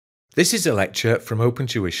This is a lecture from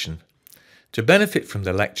OpenTuition. To benefit from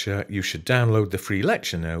the lecture, you should download the free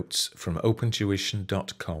lecture notes from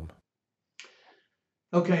opentuition.com.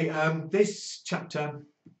 Okay, this chapter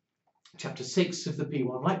 6 of the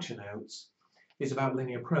P1 lecture notes, is about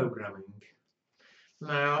linear programming.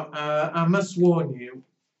 Now, I must warn you,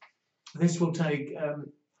 this will take a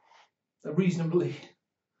reasonably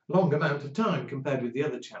long amount of time compared with the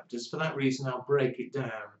other chapters. For that reason, I'll break it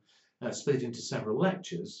down, split it into several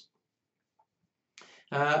lectures.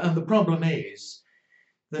 And the problem is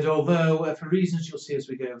that although, for reasons you'll see as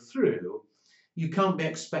we go through, you can't be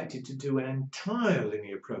expected to do an entire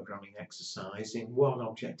linear programming exercise in one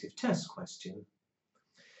objective test question,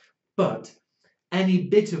 but any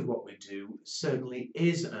bit of what we do certainly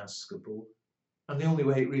is askable, and the only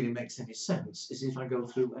way it really makes any sense is if I go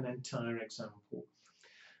through an entire example.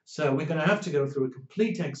 So we're going to have to go through a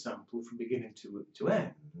complete example from beginning to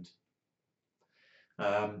end,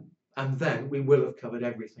 and then we will have covered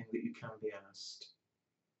everything that you can be asked.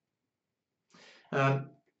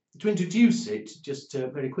 To introduce it, just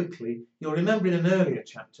very quickly, you'll remember in an earlier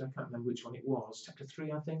chapter, I can't remember which one it was, chapter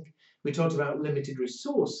 3 I think, we talked about limited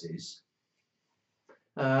resources,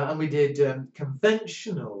 and we did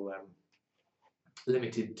conventional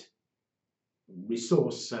limited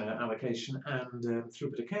resource allocation and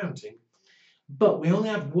throughput accounting, but we only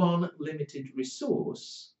have one limited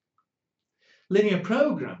resource. Linear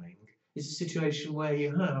programming is a situation where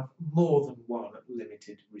you have more than one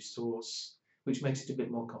limited resource, which makes it a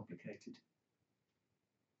bit more complicated.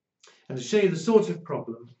 And to show you the sort of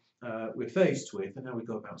problem we're faced with and how we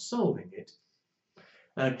go about solving it,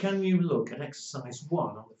 can you look at exercise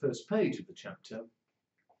 1 on the first page of the chapter?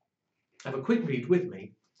 Have a quick read with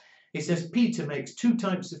me. It says Peter makes two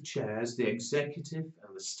types of chairs, the executive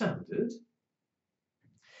and the standard.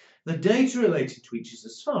 The data related to each is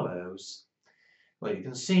as follows. Well, you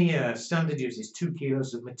can see standard uses 2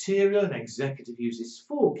 kilos of material and executive uses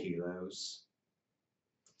 4 kilos.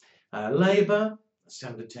 Labour,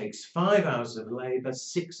 standard takes 5 hours of labour,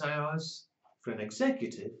 6 hours for an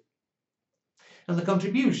executive. And the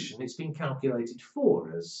contribution, it's been calculated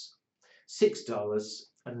for us, $6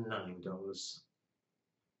 and $9.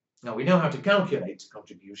 Now we know how to calculate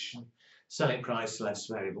contribution, selling price less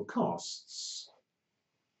variable costs.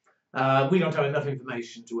 We don't have enough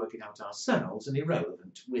information to work it out ourselves, and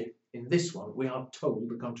irrelevant. In this one, we are told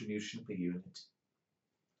the contribution per unit.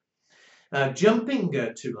 Jumping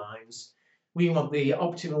 2 lines, we want the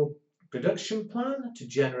optimal production plan to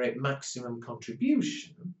generate maximum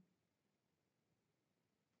contribution.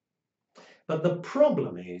 But the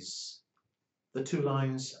problem is, the 2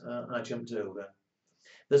 lines I jumped over.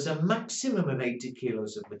 There's a maximum of 80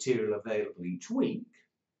 kilos of material available each week.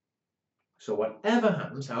 So whatever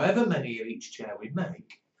happens, however many of each chair we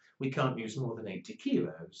make, we can't use more than 80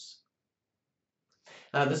 kilos.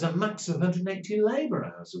 There's a maximum of 180 labour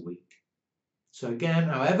hours a week. So again,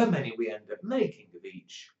 however many we end up making of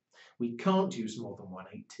each, we can't use more than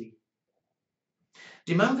 180.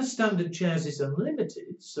 Demand for standard chairs is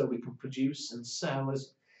unlimited, so we can produce and sell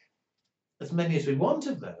as many as we want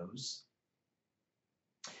of those,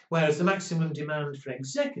 whereas the maximum demand for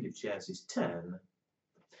executive chairs is 10.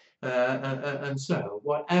 And so,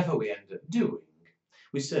 whatever we end up doing,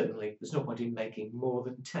 there's no point in making more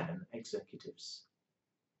than 10 executives.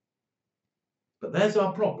 But there's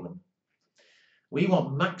our problem. We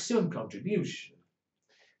want maximum contribution.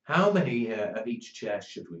 How many of each chair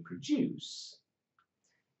should we produce?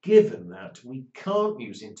 Given that we can't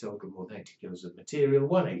use in total more than 80 kilos of material,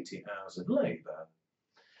 180 hours of labour,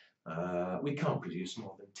 we can't produce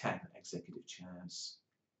more than 10 executive chairs.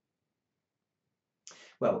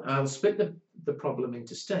 Well, I'll split the problem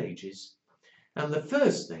into stages, and the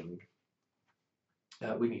first thing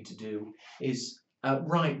we need to do is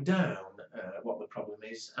write down what the problem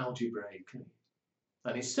is algebraically.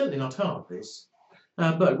 And it's certainly not hard, this,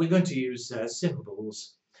 but we're going to use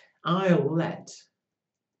symbols. I'll let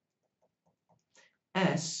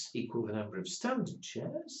S equal the number of standard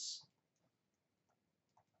chairs.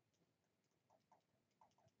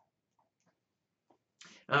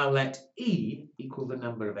 I'll let E equal the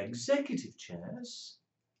number of executive chairs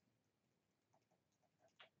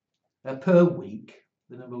per week,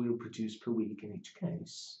 the number we will produce per week in each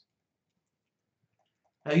case.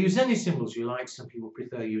 Use any symbols you like. Some people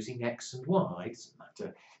prefer using X and Y, it doesn't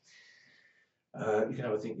matter. You can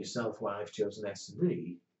have a think yourself why I've chosen S and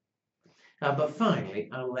E. But finally,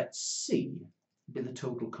 I'll let C be the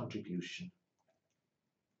total contribution.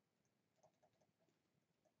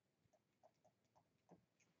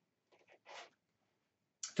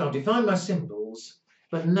 So I'll define my symbols,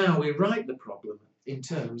 but now we write the problem in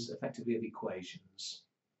terms, effectively, of equations.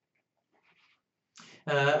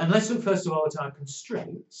 And let's look first of all at our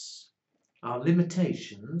constraints, our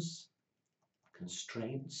limitations,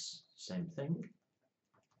 constraints, same thing.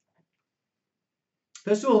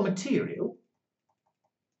 First of all, material.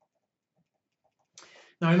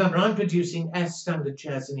 Now remember, I'm producing S standard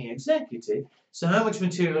chairs in E executive, so how much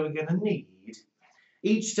material are we going to need?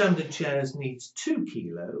 Each standard chairs needs 2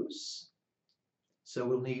 kilos, so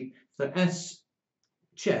we'll need, for S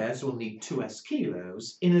chairs, we'll need 2S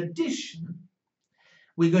kilos. In addition,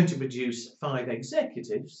 we're going to produce 5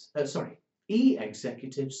 executives, E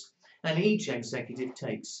executives, and each executive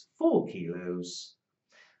takes 4 kilos.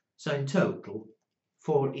 So in total,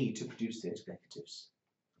 4E to produce the executives.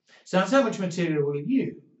 So that's how much material we'll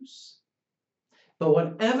use. But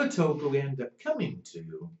whatever total we end up coming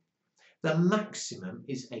to, the maximum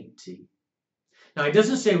is 80. Now it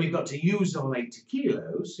doesn't say we've got to use all 80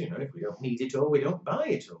 kilos, if we don't need it all, we don't buy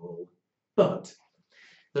it all. But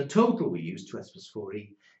the total we use, 2S plus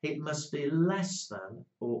 4E, it must be less than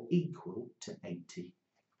or equal to 80.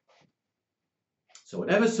 So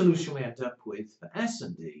whatever solution we end up with for S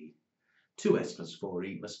and D, 2S plus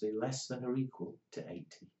 4E must be less than or equal to 80.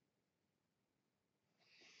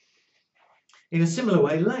 In a similar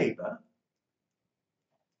way, labour.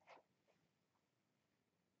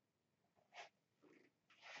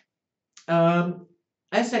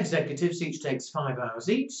 S executives each takes 5 hours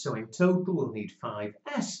each, so in total we'll need 5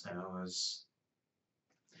 S hours.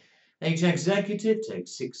 H executive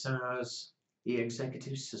takes 6 hours, E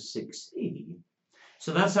executives to 6E.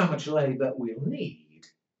 So that's how much labour we'll need.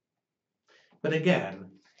 But again,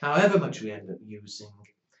 however much we end up using,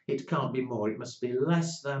 it can't be more, it must be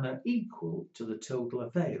less than or equal to the total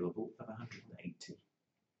available of 180.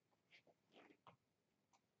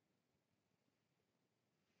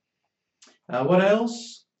 What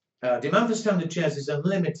else? Demand for standard chairs is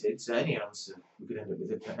unlimited, so any answer we could end up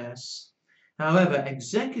with it for S. However,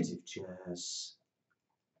 executive chairs,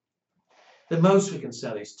 the most we can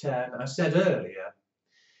sell is 10. I said earlier,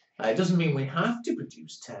 it doesn't mean we have to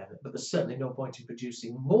produce 10, but there's certainly no point in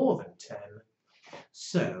producing more than 10.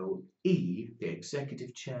 So E, the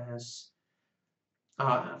executive chairs,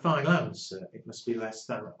 our final answer, it must be less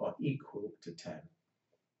than or equal to 10.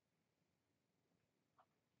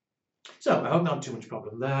 So I hope not too much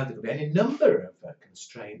problem there. There could be any number of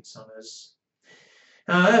constraints on us.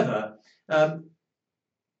 However,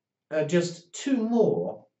 just 2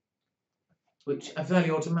 more, which are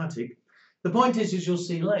fairly automatic. The point is, as you'll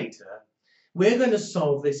see later, we're going to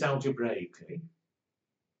solve this algebraically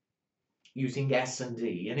using S and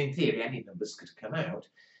D, and in theory any numbers could come out.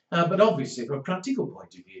 But obviously, from a practical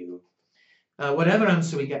point of view, whatever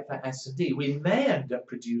answer we get for S and D, we may end up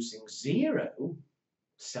producing 0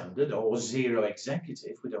 standard or 0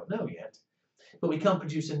 executive, we don't know yet, but we can't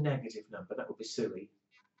produce a negative number, that would be silly.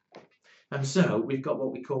 And so we've got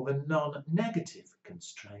what we call the non-negative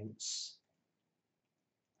constraints.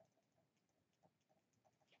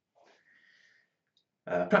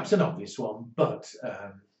 Perhaps an obvious one, but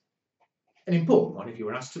an important one if you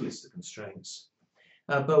were asked to list the constraints.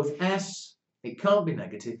 Both S, it can't be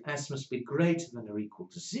negative, S must be greater than or equal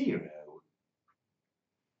to 0.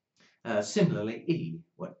 Similarly, E,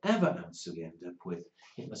 whatever answer we end up with,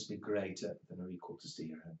 it must be greater than or equal to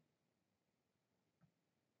 0.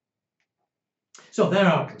 So there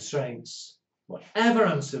are constraints. Whatever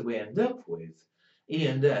answer we end up with, E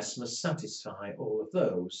and S must satisfy all of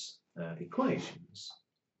those equations.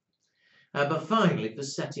 But finally, for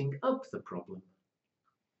setting up the problem,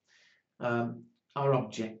 our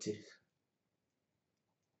objective.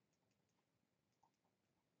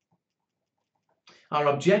 Our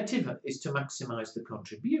objective is to maximise the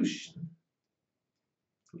contribution,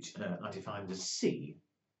 which I defined as C.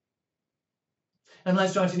 And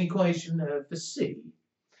let's write an equation for C,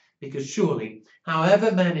 because surely,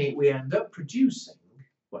 however many we end up producing,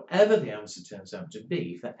 whatever the answer turns out to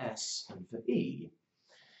be for S and for E,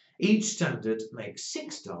 each standard makes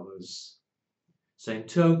 $6, so in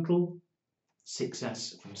total,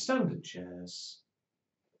 6S from standard chairs.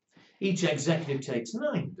 Each executive takes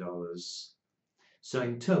 $9, so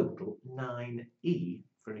in total, 9E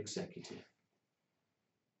for executive.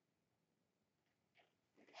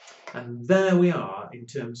 And there we are in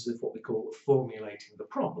terms of what we call formulating the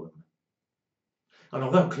problem. And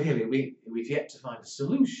although clearly we've yet to find a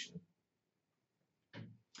solution,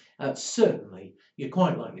 certainly you're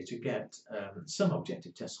quite likely to get some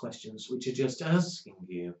objective test questions which are just asking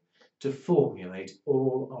you to formulate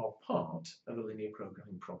all or part of a linear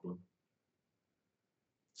programming problem.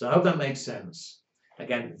 So I hope that makes sense.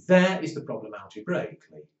 Again, there is the problem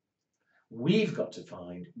algebraically. We've got to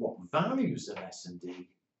find what values of S and D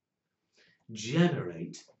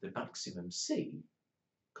generate the maximum C,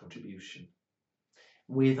 contribution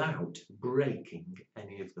without breaking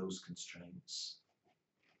any of those constraints.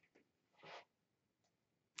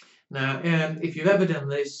 Now, if you've ever done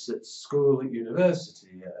this at school, at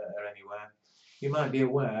university, or anywhere, you might be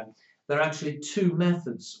aware there are actually two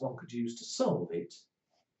methods one could use to solve it.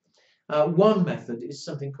 One method is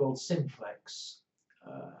something called Simplex,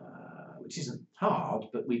 which isn't hard,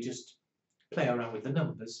 but we just play around with the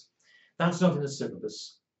numbers. That's not in the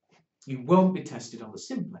syllabus. You won't be tested on the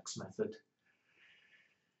Simplex method.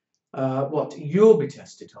 What you'll be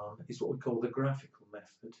tested on is what we call the Graphical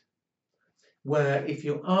Method, where if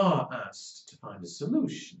you are asked to find a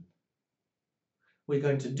solution, we're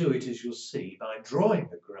going to do it, as you'll see, by drawing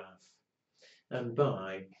the graph and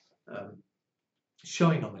by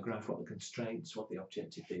showing on the graph what the constraints, what the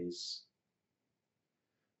objective is.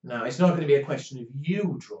 Now, it's not going to be a question of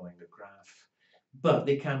you drawing a graph, but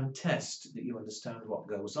they can test that you understand what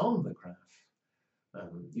goes on the graph.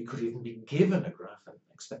 You could even be given a graph and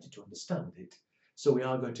expected to understand it. So we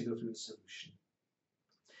are going to go through the solution.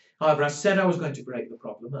 However, I said I was going to break the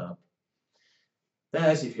problem up.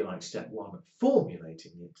 There's, if you like, step one,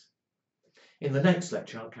 formulating it. In the next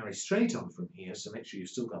lecture, I'll carry straight on from here, so make sure you've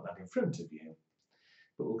still got that in front of you.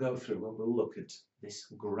 But we'll go through and we'll look at this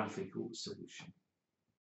graphical solution.